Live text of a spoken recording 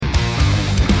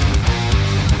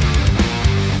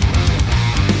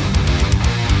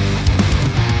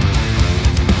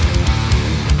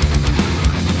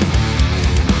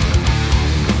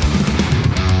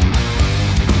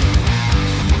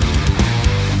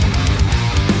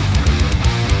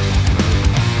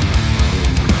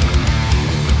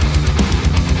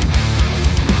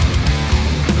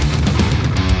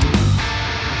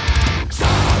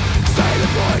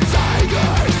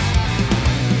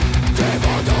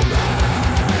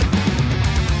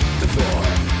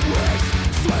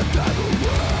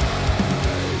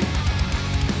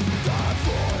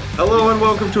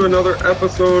welcome to another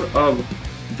episode of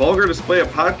Vulgar Display, a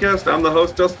podcast. I'm the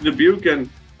host, Dustin Dubuque, and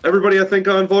everybody I think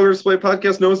on Vulgar Display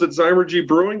podcast knows that Zymergy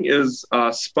Brewing is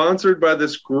sponsored by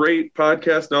this great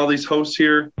podcast and all these hosts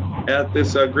here at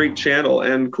this great channel.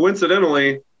 And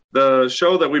coincidentally, the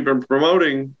show that we've been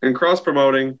promoting and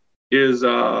cross-promoting is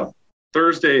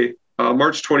Thursday,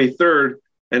 March 23rd,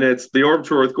 and it's the Orb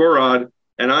Tour with Gorod.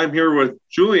 And I'm here with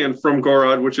Julian from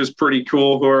Gorod, which is pretty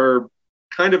cool, who are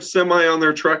kind of semi on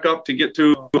their trek up to get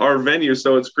to our venue.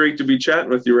 So it's great to be chatting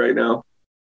with you right now.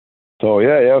 So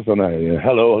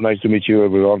hello, nice to meet you,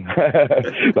 everyone.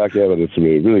 But it's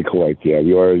really cool.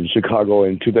 We are in Chicago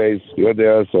in 2 days. We're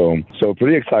there, so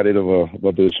pretty excited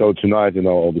about the show tonight,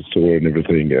 all this tour and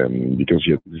everything. Because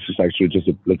this is actually just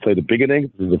let's say the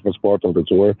beginning. This is the first part of the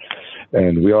tour,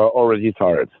 and we are already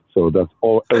tired. So that's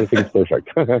all. Everything's perfect.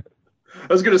 I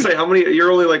was gonna say, how many?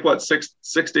 You're only like what, six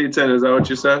dates in? Is that what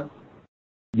you said?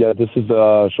 Yeah, this is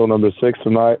show number 6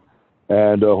 tonight,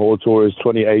 and the whole tour is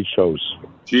 28 shows.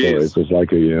 Jeez. So it's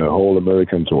like a whole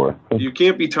American tour. You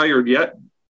can't be tired yet.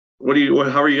 How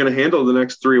are you going to handle the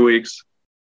next 3 weeks?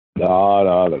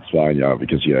 No, that's fine. Yeah,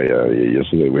 because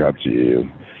yesterday we had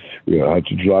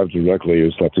to drive directly.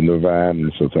 We slept in the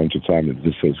van, so time to time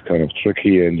this is kind of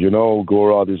tricky. And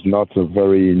Gorod is not a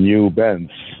very new band,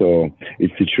 so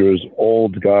it features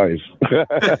old guys,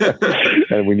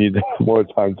 and we need more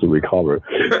time to recover.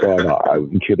 So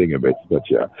I'm kidding a bit, but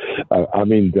it's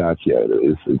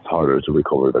harder to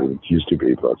recover than it used to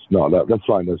be. But no, that's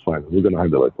fine. We're gonna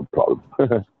handle it, no problem.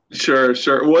 Sure.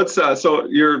 What's so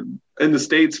you're in the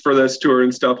States for this tour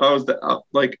and stuff? How is that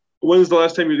like? When was the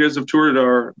last time you guys have toured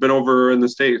or been over in the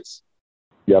States?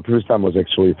 Yeah, previous time was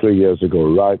actually 3 years ago,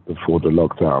 right before the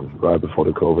lockdown, right before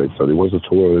the COVID. So there was a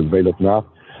tour in Vulgar,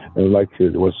 and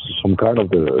it was some kind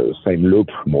of the same loop,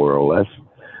 more or less.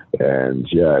 And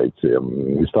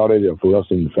we started for us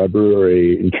in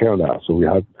February in Canada. So we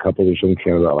had a couple of shows in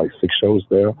Canada, like 6 shows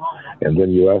there, and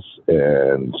then US.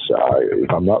 And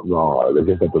if I'm not wrong, I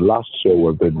guess that the last show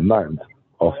was the 9th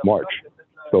of March.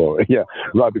 So,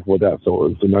 right before that. So,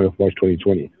 it's the 9th of March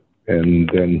 2020. And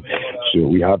then, so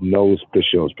we have no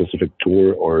specific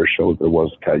tour or show that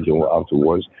was scheduled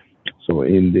afterwards. So,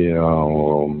 in the,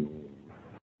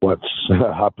 what's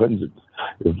happened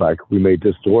is we made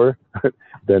this tour,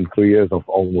 then 3 years of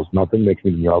almost nothing,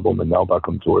 making the album, and now back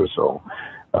on tour. So,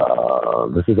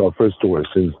 this is our first tour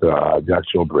since the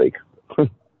actual break.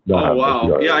 Oh,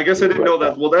 wow. Yeah, I guess I didn't know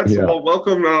that. Well,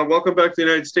 welcome back to the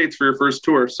United States for your first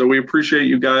tour. So we appreciate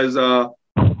you guys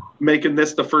making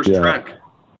this the first trek.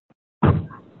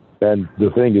 And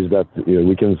the thing is that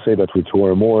we can say that we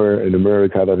tour more in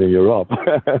America than in Europe.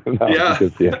 Yeah.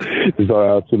 Because, this is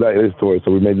our latest tour, so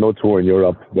we made no tour in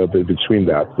Europe between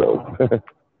that. So.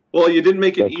 Well, you didn't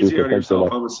make it easier on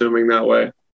yourself, I'm assuming, that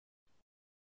way.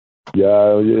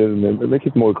 Yeah, make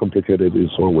it more complicated is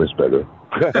always better.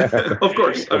 Of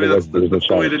course. I mean, that's the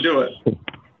way to do it.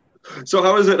 So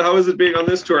how is it being on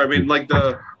this tour? I mean, like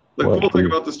the cool thing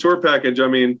about this tour package, I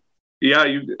mean,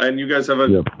 you guys have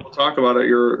we'll talk about it,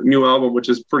 your new album, which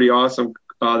is pretty awesome,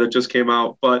 that just came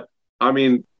out. But I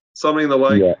mean, something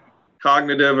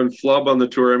Cognitive and Flub on the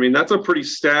tour, I mean, that's a pretty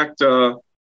stacked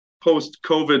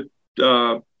post-COVID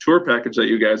tour package that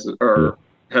you guys are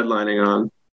headlining on.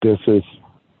 This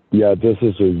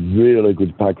is a really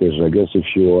good package. I guess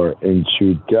if you are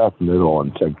into death metal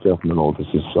and tech death metal,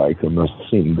 this is like a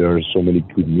must-see. There are so many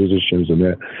good musicians in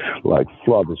there. Like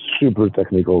Flood is super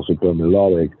technical, super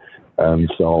melodic, and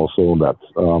so also that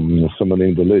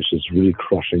Summoning the Lich is really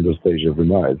crushing the stage every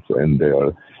night. And they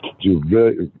do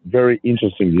very, very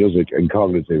interesting music, and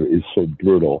Cognitive is so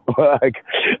brutal. I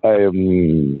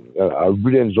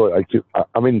really enjoy.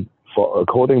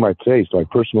 According my taste, my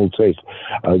personal taste,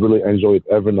 I really enjoy it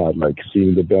every night. Like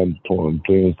seeing the band playing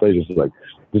on stage is like,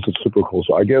 this is super cool.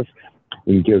 So I guess,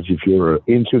 in case if you're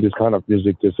into this kind of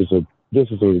music, this is a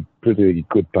pretty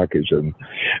good package, and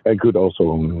good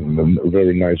also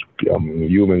very nice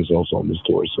humans also on this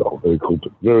tour. So very cool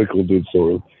dude.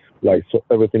 So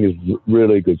everything is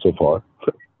really good so far.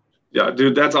 Yeah,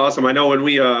 dude, that's awesome. I know when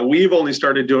we've only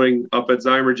started doing up at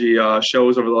Zymergy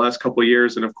shows over the last couple of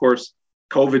years, and of course,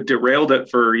 COVID derailed it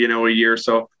for, a year.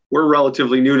 So we're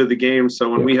relatively new to the game. So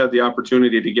when we had the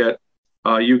opportunity to get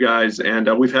you guys, and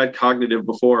we've had Cognitive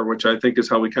before, which I think is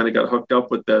how we kind of got hooked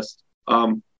up with this.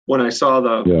 When I saw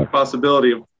the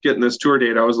possibility of getting this tour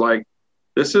date, I was like,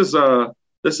 this is a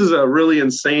really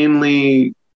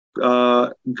insanely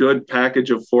good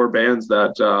package of 4 bands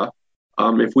that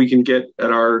if we can get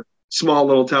at our small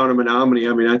little town of Menominee,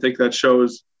 I mean, I think that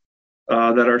shows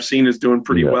that our scene is doing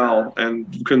pretty well.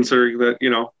 And considering that,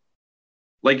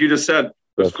 like you just said,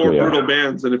 There's four brutal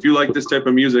bands, and if you like this type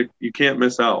of music, you can't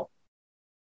miss out.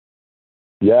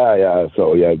 Yeah.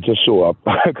 So just show up,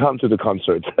 come to the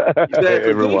concert.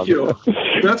 Exactly. Thank you.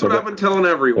 That's what I've been telling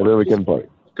everyone. And then we can play.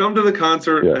 Come to the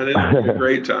concert, and it'll be a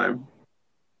great time.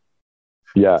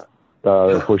 Yeah.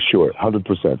 For sure,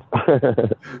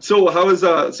 100%. So how is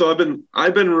so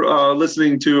I've been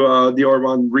listening to the Orb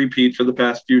on repeat for the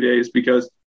past few days because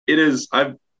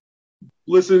I've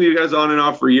listened to you guys on and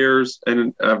off for years,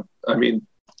 and I mean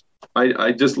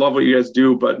I just love what you guys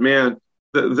do, but man,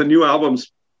 the new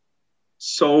album's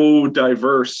so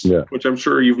diverse, which I'm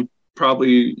sure you've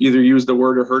probably either used the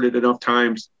word or heard it enough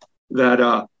times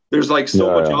that there's like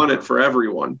so much on it for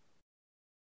everyone.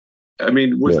 I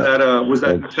mean, was that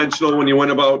intentional when you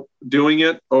went about doing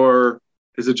it, or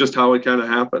is it just how it kind of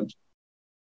happened?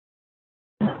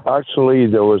 Actually,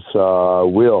 there was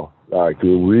will. Like,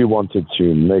 we really wanted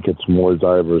to make it more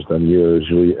diverse than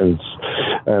usually, and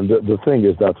the thing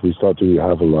is that we started to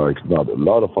have not a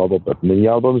lot of albums, but many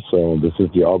albums. So this is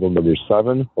the album number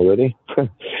 7 already,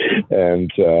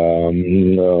 and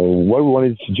what we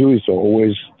wanted to do is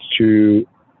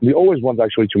we always want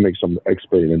actually to make some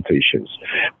experimentations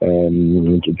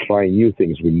and to try new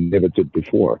things we never did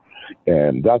before.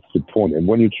 And that's the point. And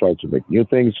when you try to make new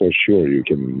things, so sure,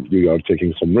 you are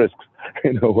taking some risks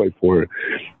in a way for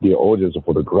the audience or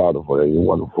for the crowd or for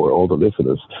anyone, for all the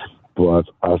listeners. But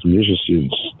as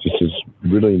musicians, this is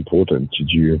really important to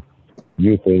do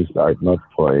new things, like not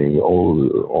playing all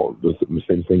the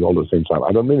same thing all the same time.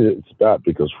 I don't mean it's bad,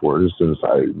 because for instance,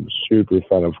 I'm super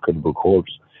fan of Cannibal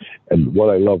Corpse. And what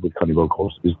I love with Cannibal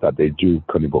Corpse is that they do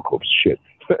Cannibal Corpse shit.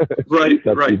 Right.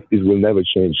 It will never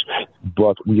change.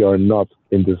 But we are not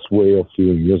in this way of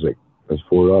doing music. As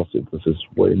for us, this is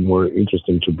way more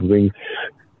interesting to bring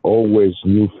always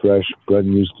new, fresh, brand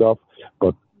new stuff.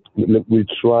 But we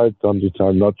tried time to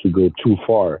time not to go too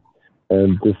far.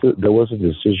 And there was a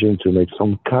decision to make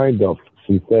some kind of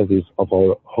synthesis of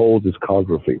our whole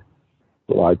discography,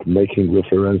 like making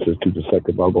references to the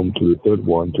second album, to the third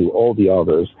one, to all the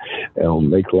others, and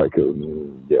make like a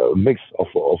mix of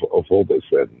all this,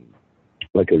 and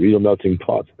like a real melting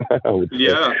pot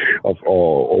of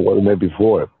all what we made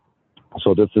before.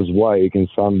 So this is why it can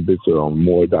sound a bit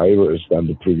more diverse than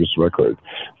the previous record.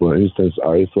 For instance,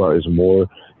 Aethra is more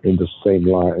in the same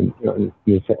line, on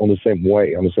the same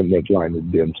way, on the same line in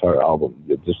the entire album.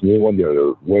 This new one, there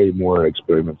are way more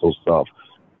experimental stuff.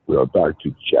 We are back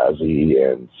to jazzy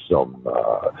and some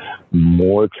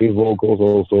more clean vocals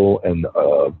also, and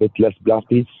a bit less blast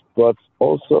beats. But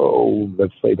also,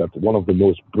 let's say that one of the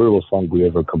most brutal songs we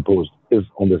ever composed is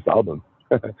on this album,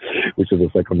 which is the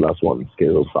second last one,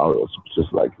 Scale of Sorrows,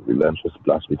 just like relentless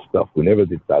blast beat stuff. We never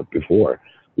did that before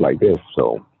like this.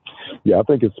 So, yeah, I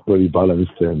think it's pretty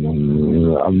balanced, and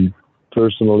I'm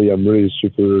really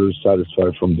super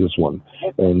satisfied from this one,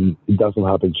 and it doesn't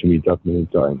happen to me that many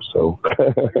times. So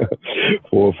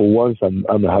for once,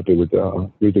 I'm happy with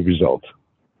the result.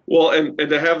 Well, and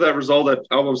to have that result at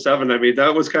album 7, I mean,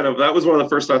 that was one of the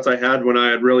first thoughts I had when I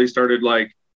had really started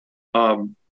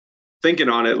thinking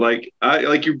on it. Like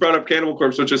you brought up Cannibal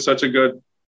Corpse, which is such a good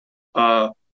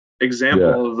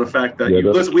example of the fact that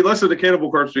we listen to Cannibal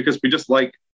Corpse because we just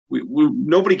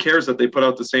nobody cares that they put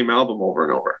out the same album over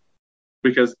and over,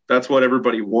 because that's what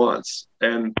everybody wants.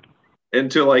 And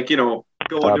to go into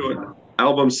an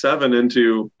album 7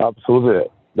 into... Absolutely.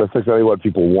 That's exactly what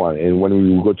people want. And when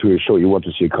you go to a show, you want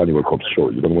to see a Cannibal Corpse show.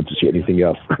 You don't want to see anything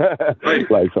else. Right.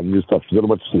 Like some new stuff. You don't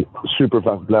want to see super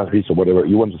fast blast beats or whatever.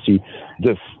 You want to see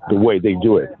this, the way they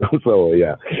do it. So,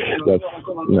 yeah,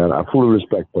 I fully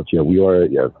respect. But, we are,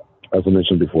 as I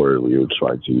mentioned before, we will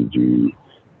try to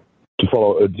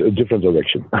follow a different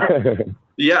direction.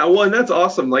 Yeah, well, and that's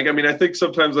awesome. I think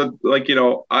sometimes and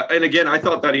again, I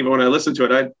thought that even when I listened to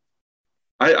it,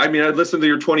 I'd listened to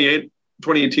your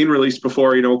 2018 release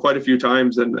before, quite a few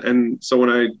times. And so when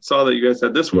I saw that you guys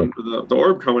had this one, the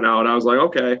Orb coming out, I was like,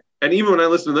 okay. And even when I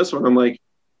listened to this one, I'm like,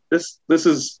 this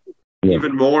is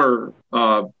even more,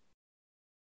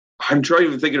 I'm trying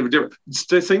to think of a different,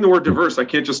 saying the word diverse, I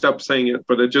can't just stop saying it,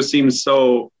 but it just seems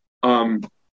so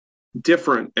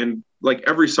different. And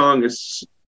every song is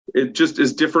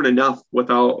different enough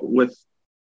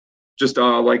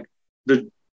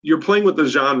you're playing with the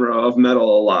genre of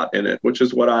metal a lot in it, which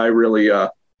is what I really am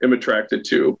attracted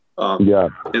to.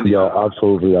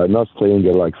 Absolutely. I'm not saying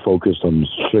they're focused on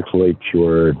strictly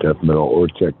pure death metal or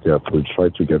tech death. We try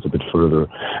to get a bit further,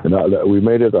 and we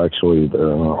made it actually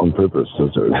on purpose.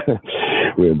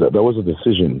 That was a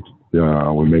decision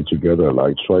we made together.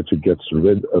 Try to get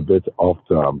rid a bit of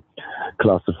the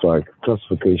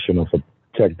classification of a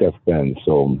tech death band.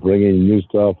 So bringing new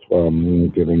stuff,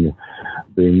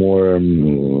 being more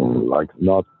like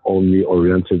not only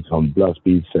oriented on blast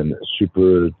beats and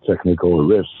super technical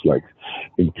riffs, like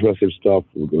impressive stuff.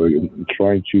 We're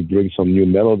trying to bring some new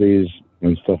melodies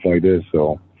and stuff like this.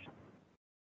 So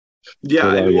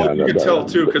yeah, and yeah, you can tell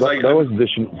too because that was the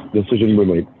decision we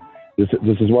made.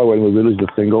 This is why when we release the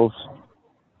singles,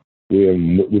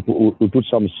 we put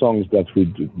some songs that we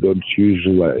don't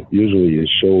usually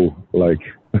show like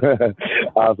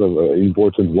as an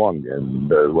important one,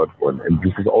 and and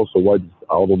this is also why this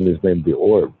album is named The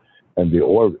Orb, and The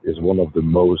Orb is one of the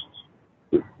most.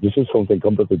 This is something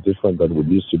completely different than we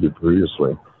used to do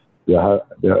previously. There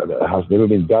has never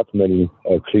been that many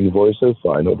clean voices.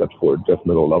 So I know that for death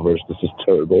metal lovers, this is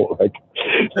terrible. Like,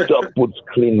 stop puts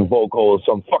clean vocals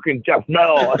on fucking death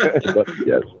metal. But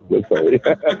yes, we're sorry.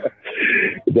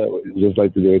 Just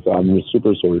like to do it. I'm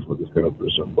super sorry for this kind of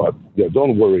person. But yeah,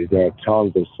 don't worry. There are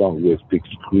tons of songs with big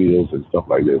squeals and stuff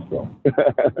like this. So.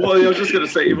 Well, I was just gonna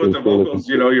say, even with the vocals,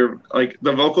 you're like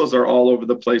the vocals are all over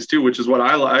the place too, which is what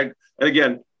I like. And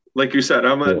again, like you said,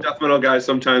 I'm a death metal guy.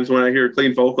 Sometimes when I hear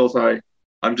clean vocals,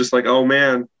 I'm just like, oh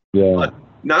man. Yeah. But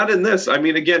not in this. I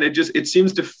mean, again, it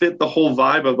seems to fit the whole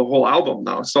vibe of the whole album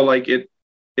now. So like it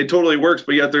totally works.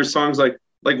 But yet there's songs like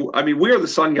I mean, We Are the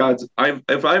Sun Gods.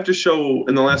 If I have to show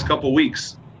in the last couple of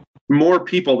weeks more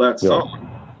people that song,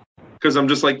 because I'm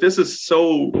just like, this is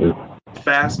so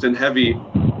fast and heavy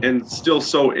and still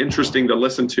so interesting to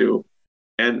listen to.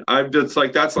 And I've just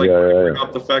like bring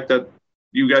up the fact that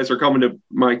you guys are coming to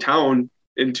my town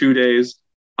in 2 days.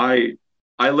 I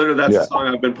literally, that's the song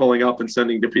I've been pulling up and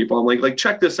sending to people. I'm like,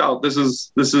 check this out. This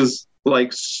is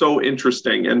like so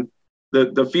interesting. And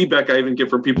the feedback I even get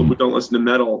from people who don't listen to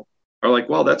metal are like,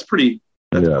 well, that's pretty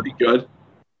good.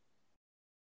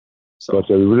 So but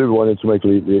we really wanted to make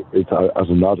it as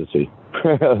an odyssey.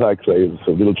 Like say it's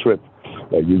a little trip.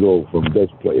 Like you go from this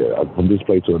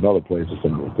place to another place or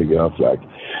something else.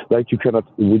 Like you cannot.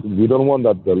 We don't want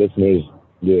that the listeners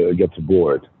get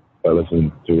bored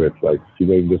listening to it. Like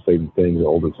doing the same thing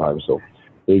all the time. So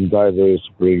being diverse,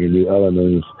 bringing new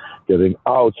elements, getting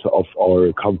out of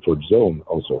our comfort zone.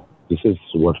 Also, this is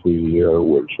what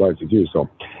we're trying to do. So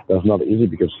that's not easy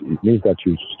because it means that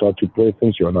you start to play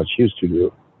things you're not used to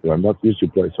do. You are not used to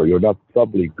play, so you're not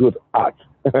probably good at.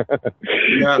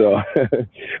 So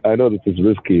I know this is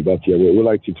risky, but yeah, we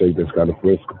like to take this kind of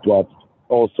risk. But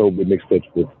also we mix it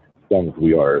with songs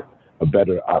we are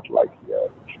better at, like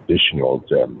traditional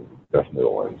death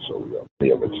metal, and so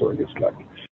so it's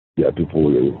like people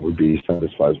will be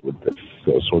satisfied with this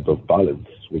sort of balance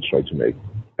we try to make,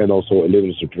 and also a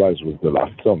little surprised with the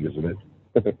last song, isn't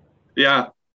it? Yeah.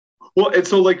 Well, and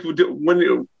so like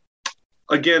when.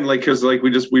 Again, like, because like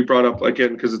we brought up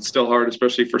again, because it's still hard,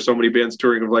 especially for so many bands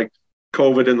touring, of like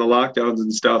COVID and the lockdowns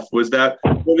and stuff. Was that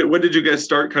when did you guys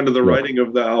start kind of the writing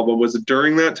of the album? Was it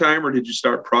during that time, or did you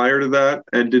start prior to that?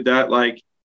 And did the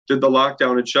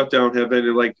lockdown and shutdown have any,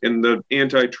 like, in the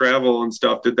anti-travel and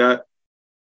stuff, did that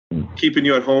keeping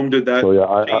you at home, did that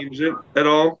change it at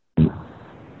all?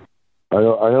 I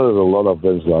know that a lot of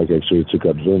bands actually took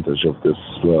advantage of this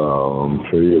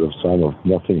period of time of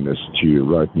nothingness to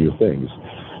write new things,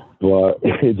 but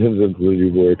it doesn't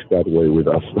really work that way with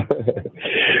us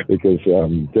because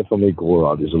definitely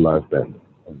Gorod is a live band,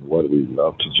 and what we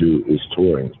love to do is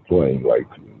touring, playing like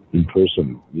in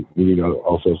person, meeting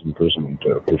ourselves in person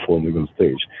and performing on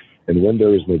stage. And when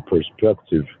there is no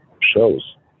perspective shows,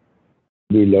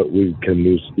 we can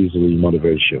lose easily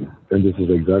motivation, and this is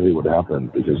exactly what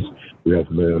happened because we have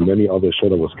many other shows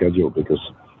that were scheduled because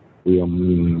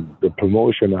the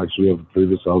promotion actually of the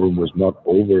previous album was not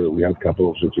over. We had a couple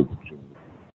of shows to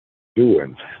do,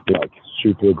 and like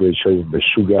super great shows, the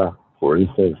Sugar, for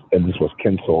instance, and this was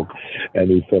cancelled, and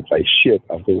we felt like shit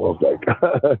afterwards. Like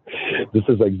this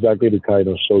is exactly the kind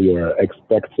of show you're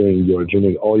expecting, you're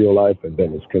dreaming all your life, and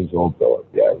then it's cancelled. So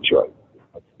yeah, enjoy.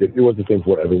 It was the same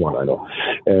for everyone, I know.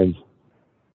 And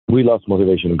we lost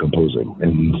motivation in composing.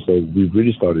 And so we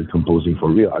really started composing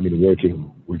for real. I mean,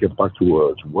 working. We get back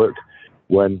to work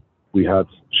when we had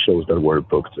shows that were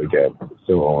booked again.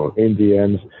 So in the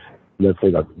end, let's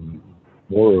say that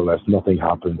more or less nothing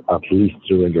happened, at least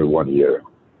during the 1 year.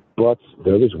 But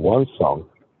there is one song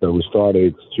that we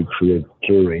started to create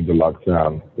during the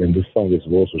lockdown. And this song is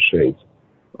Walls of Shades.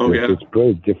 Oh, yeah. It's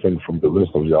very different from the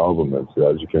rest of the album. And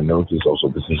as you can notice, also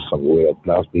this is some way of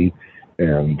nasty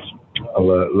and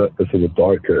let's say a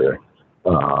darker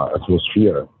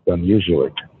atmosphere than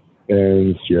usually.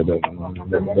 And yeah,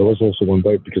 there was also one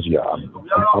day because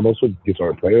I'm also a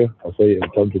guitar player. I say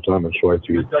from time to time I try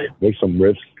to make some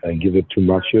riffs and give it too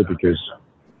much here because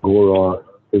Gorod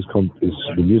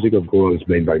the music of Gorod is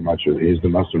made by Macho. He's the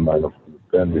mastermind of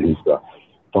the band. He's the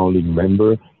founding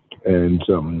member. And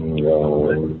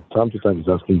time to time, he's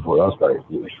asking for us that if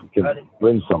we can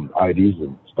bring some ideas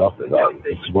and stuff that I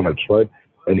just want to try.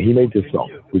 And he made this song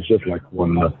with just like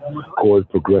one chord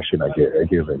progression I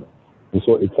gave him. And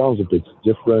so it sounds a bit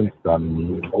different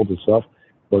than all the stuff.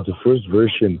 But the first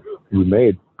version we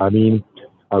made, I mean,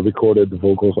 I recorded the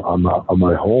vocals on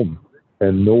my home,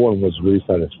 and no one was really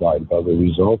satisfied by the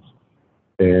results.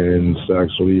 And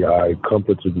actually, I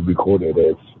completely recorded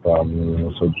it.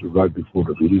 So right before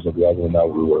the release of the album, now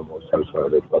we were more satisfied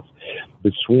with it. But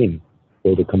between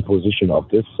the composition of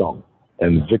this song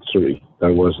and Victory,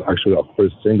 that was actually our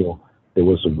first single, there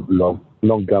was a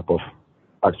long gap of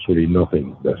actually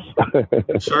nothingness.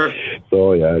 Sure.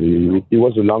 So yeah, it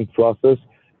was a long process,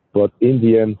 but in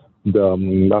the end, the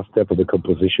last step of the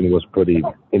composition was pretty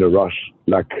in a rush,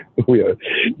 like we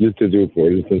used to do.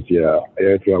 For instance,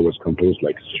 Eritrea was composed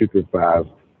like super fast,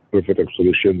 perfect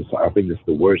absolution. So I think it's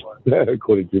the worst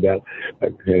according to that.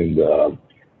 And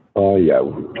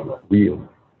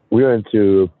we are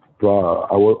into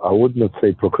I would not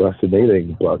say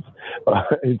procrastinating, but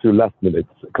into last minute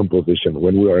composition.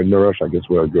 When we are in a rush, I guess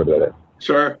we are good at it.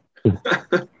 Sure.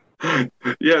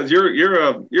 Yeah, you're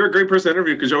a great person to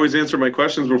interview because you always answer my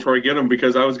questions before I get them,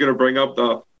 because I was going to bring up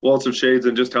the Waltz of Shades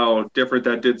and just how different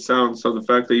that did sound. So the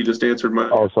fact that you just answered my...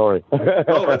 Oh, sorry.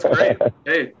 Oh, that's great.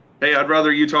 Hey, I'd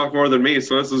rather you talk more than me,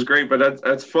 so this is great. But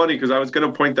that's funny because I was going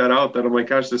to point that out, that I'm like,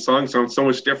 gosh, this song sounds so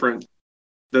much different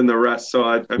than the rest. So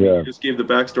I mean, you just gave the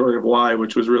backstory of why,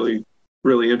 which was really,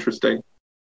 really interesting.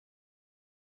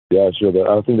 Yeah, sure.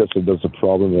 I think that's a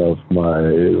problem of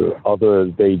my other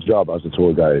day job as a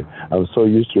tour guide. I'm so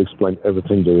used to explain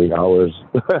everything during hours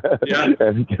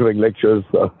and giving lectures.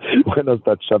 So when I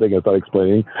start shutting and start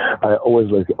explaining, I always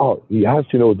like, oh, you have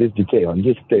to know this detail and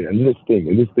this thing and this thing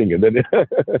and this thing. And then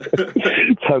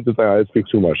time to time I speak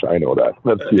too much. I know that.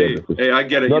 Hey, I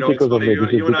get it. Not because of me. This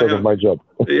is because of my job.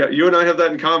 Yeah, you and I have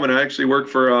that in common. I actually work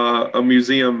for a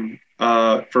museum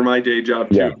for my day job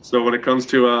too. Yeah. So when it comes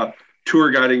to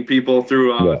tour guiding people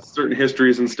through certain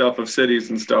histories and stuff of cities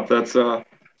and stuff, that's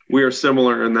we are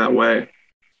similar in that way.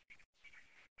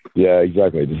 Yeah,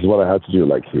 exactly. This is what I had to do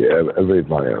like every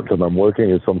time, because I'm working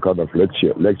in some kind of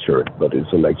lecture, but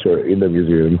it's a lecture in the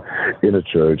museum, in a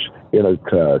church, in a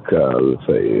let's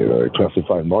say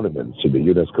classified monument to the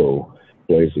UNESCO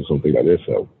place or something like this.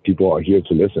 So people are here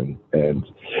to listen, and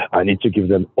I need to give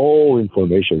them all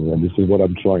information, and this is what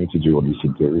I'm trying to do on this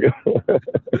interview.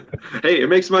 Hey, it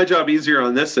makes my job easier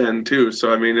on this end too.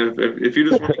 So I mean, if you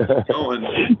just want to keep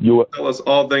going, tell us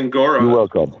all things Gorod. You're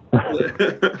welcome.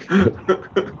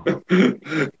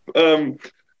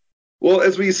 Well,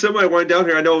 as we semi-wind down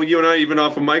here, I know you and I, even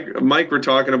off of Mike, were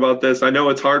talking about this. I know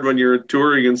it's hard when you're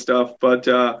touring and stuff, but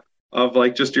of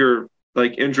like just your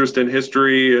like interest in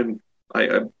history and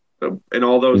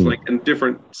all those like in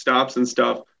different stops and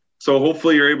stuff. So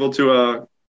hopefully you're able to.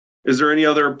 Is there any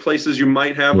other places you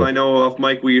might have? I know off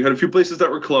Mike we had a few places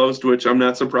that were closed, which I'm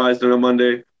not surprised on a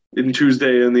Monday and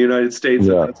Tuesday in the United States.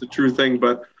 That's a true thing.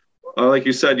 But like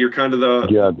you said, you're kind of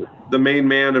the main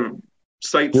man of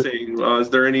sightseeing.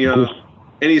 Is there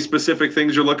any specific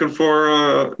things you're looking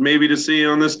for maybe to see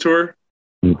on this tour?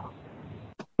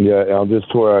 Yeah, on this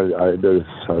tour, there's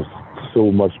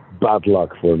so much bad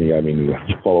luck for me. I mean,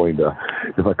 following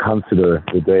if I consider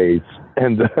the dates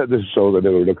and the show that they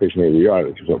were location where we are,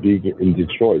 so being in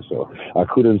Detroit, so I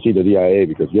couldn't see the DIA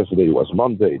because yesterday was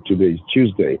Monday, today is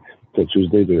Tuesday. So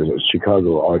Tuesday, the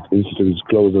Chicago Art Institute is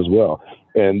closed as well.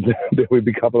 And there will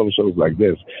be a couple of shows like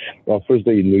this. Our first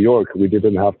day in New York, we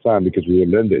didn't have time because we were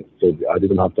landed. So I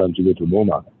didn't have time to go to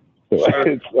MoMA. So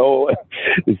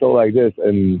it's all like this.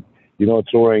 And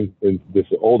touring,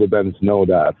 all the bands know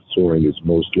that touring is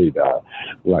mostly that,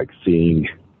 like seeing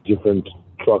different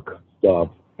truck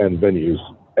stops and venues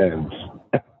and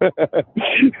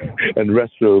and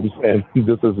restrooms, and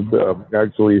this is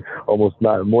actually almost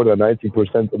more than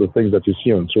 90% of the things that you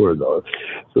see on tour, though.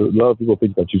 So a lot of people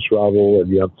think that you travel and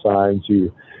you have time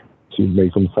to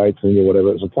make some sightseeing or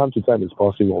whatever. So time to time it's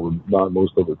possible, but not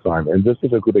most of the time. And this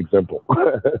is a good example.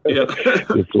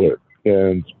 This tour.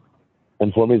 And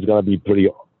for me, it's going to be pretty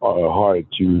hard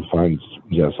to find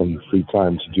some free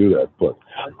time to do that, but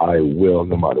I will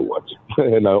no matter what.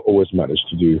 And I always manage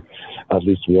to do at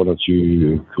least one or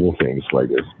two cool things like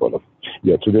this. But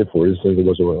today, for instance,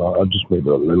 I just made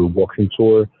a little walking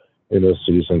tour in the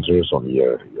city center, so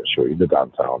in the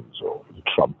downtown, so the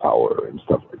Trump Tower and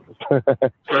stuff like this.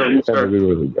 Sure. And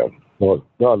really good. Well,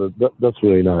 no, that's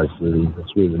really nice.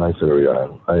 It's really nice area.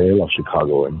 I love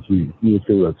Chicago, and you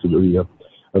feel that's really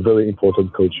a very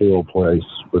important cultural place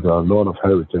with a lot of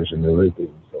heritage and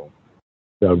everything. So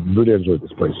yeah, I really enjoyed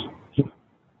this place.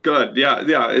 Good. Yeah,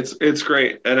 yeah, it's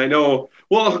great. And I know,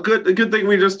 well, the good thing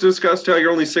we just discussed how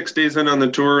you're only 6 days in on the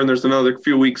tour and there's another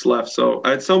few weeks left. So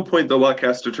at some point the luck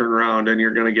has to turn around and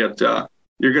you're going to get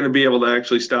you're going to be able to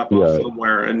actually stop off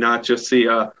somewhere and not just see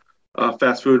a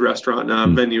fast food restaurant in a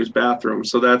venue's bathroom.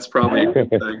 So that's probably a good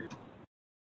thing.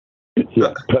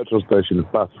 Yeah, petrol station,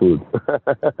 fast food.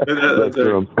 That's it.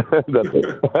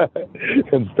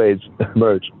 And stage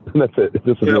merch. That's it.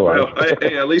 This is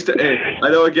at least I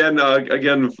know.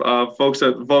 Again, folks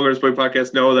at Vulgar Boy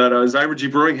Podcast know that Zymergy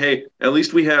Brewing. Hey, at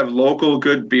least we have local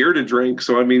good beer to drink.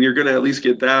 So I mean, you're going to at least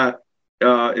get that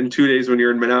in 2 days when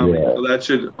you're in Menominee. Yeah. So that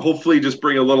should hopefully just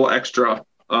bring a little extra,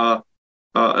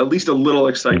 at least a little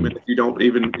excitement if you don't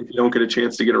get a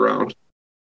chance to get around.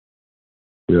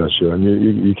 Yeah, sure. And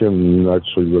you can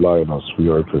actually rely on us. We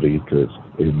are pretty good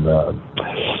in,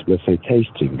 let's say,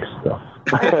 tasting stuff.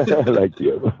 Like,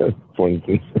 for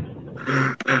instance.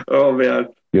 Oh, man.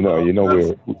 You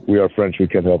know, we are French. We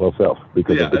can help ourselves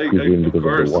because of the cuisine, because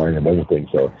of the wine and everything.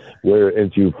 So we're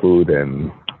into food and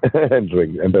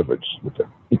drink and beverage.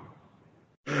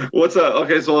 What's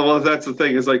okay? So that's the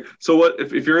thing. Is like, so what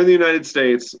if you're in the United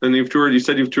States and you've toured? You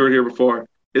said you've toured here before.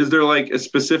 Is there like a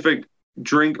specific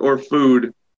drink or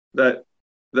food that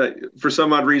for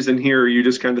some odd reason here you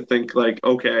just kind of think like,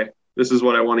 okay, this is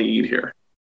what I want to eat here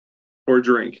or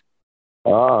drink?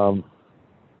 I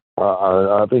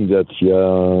think that's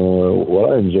what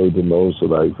I enjoy the most.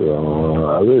 Like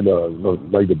I really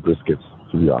like the briskets,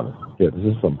 to be honest. Yeah,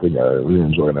 this is something I really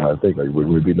enjoy, and I think like when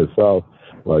we've been in the South,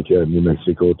 like New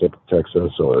Mexico,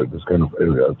 Texas, or this kind of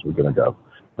areas, we're gonna have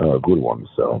good ones.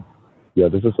 So. Yeah,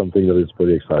 this is something that is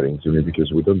pretty exciting to me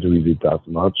because we don't really eat that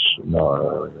much.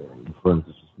 No, for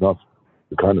instance, it's not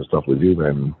the kind of stuff we do.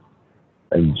 And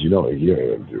you know,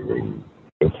 here,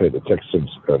 let's say the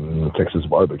Texas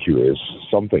barbecue is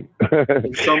something.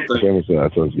 Something. Famous for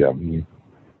that. So yeah.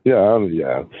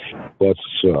 But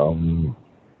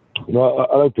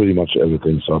I like pretty much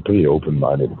everything. So I'm pretty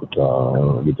open-minded with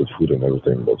the food and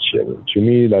everything. But yeah, to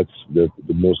me, that's the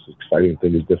most exciting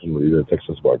thing is definitely the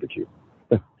Texas barbecue.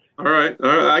 All right.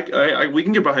 We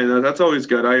can get behind that. That's always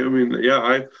good. I mean, yeah,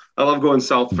 I love going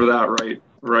south for that.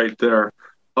 Right there.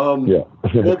 Yeah.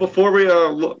 Well, before we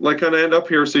kind of end up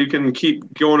here, so you can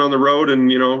keep going on the road and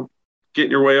getting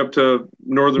your way up to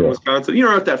northern Wisconsin.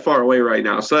 You're not that far away right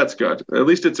now, so that's good. At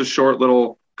least it's a short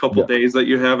little couple days that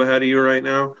you have ahead of you right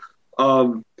now.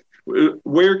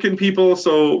 Where can people?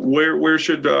 So where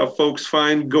should folks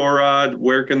find Gorod?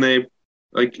 Where can they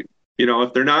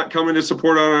if they're not coming to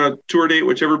support on a tour date,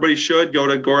 which everybody should, go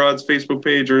to Gorod's Facebook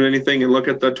page or anything and look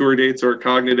at the tour dates or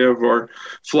Cognitive or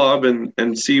Flub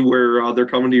and see where they're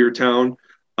coming to your town.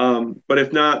 But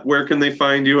if not, where can they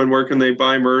find you and where can they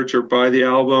buy merch or buy the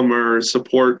album or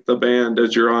support the band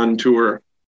as you're on tour?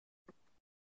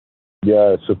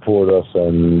 Yeah, support us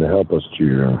and help us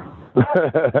to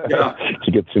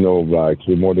to get to know like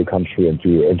more the country and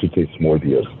to taste more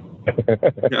beers.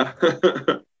 Yeah.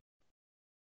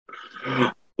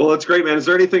 Well, that's great, man. Is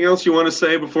there anything else you want to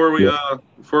say before we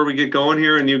get going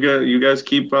here and you guys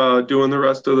keep doing the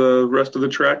rest of the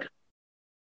trek?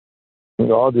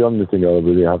 No, the only thing I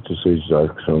really have to say is that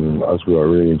as we are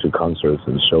really into concerts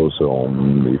and shows,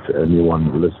 if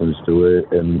anyone listens to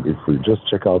it, and if we just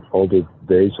check out all the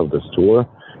days of this tour,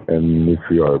 and if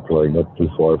you are playing not too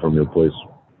far from your place,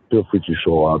 feel free to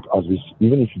show up.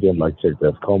 Even if you don't like Tech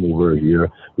Death, come over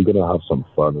here. We're gonna have some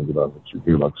fun. We're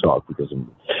gonna talk because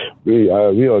we are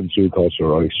into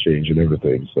cultural exchange and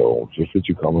everything. So feel free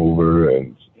to come over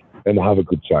and have a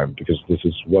good time because this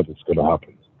is what is gonna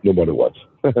happen, no matter what.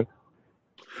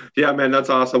 Yeah, man, that's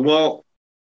awesome. Well,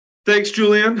 thanks,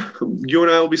 Julian. You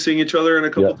and I will be seeing each other in a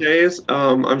couple days.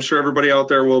 I'm sure everybody out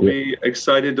there will be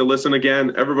excited to listen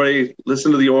again. Everybody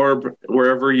listen to The Orb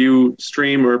wherever you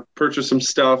stream or purchase some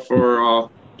stuff or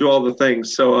do all the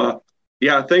things. So,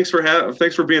 thanks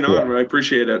for being on. I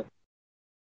appreciate it.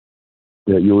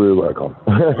 Yeah, you're really welcome.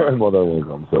 More than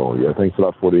welcome. So, thanks a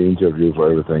lot for the interview, for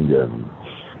everything,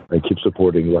 and keep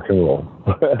supporting rock and roll.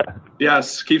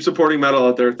 Yes, keep supporting metal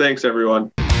out there. Thanks,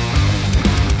 everyone.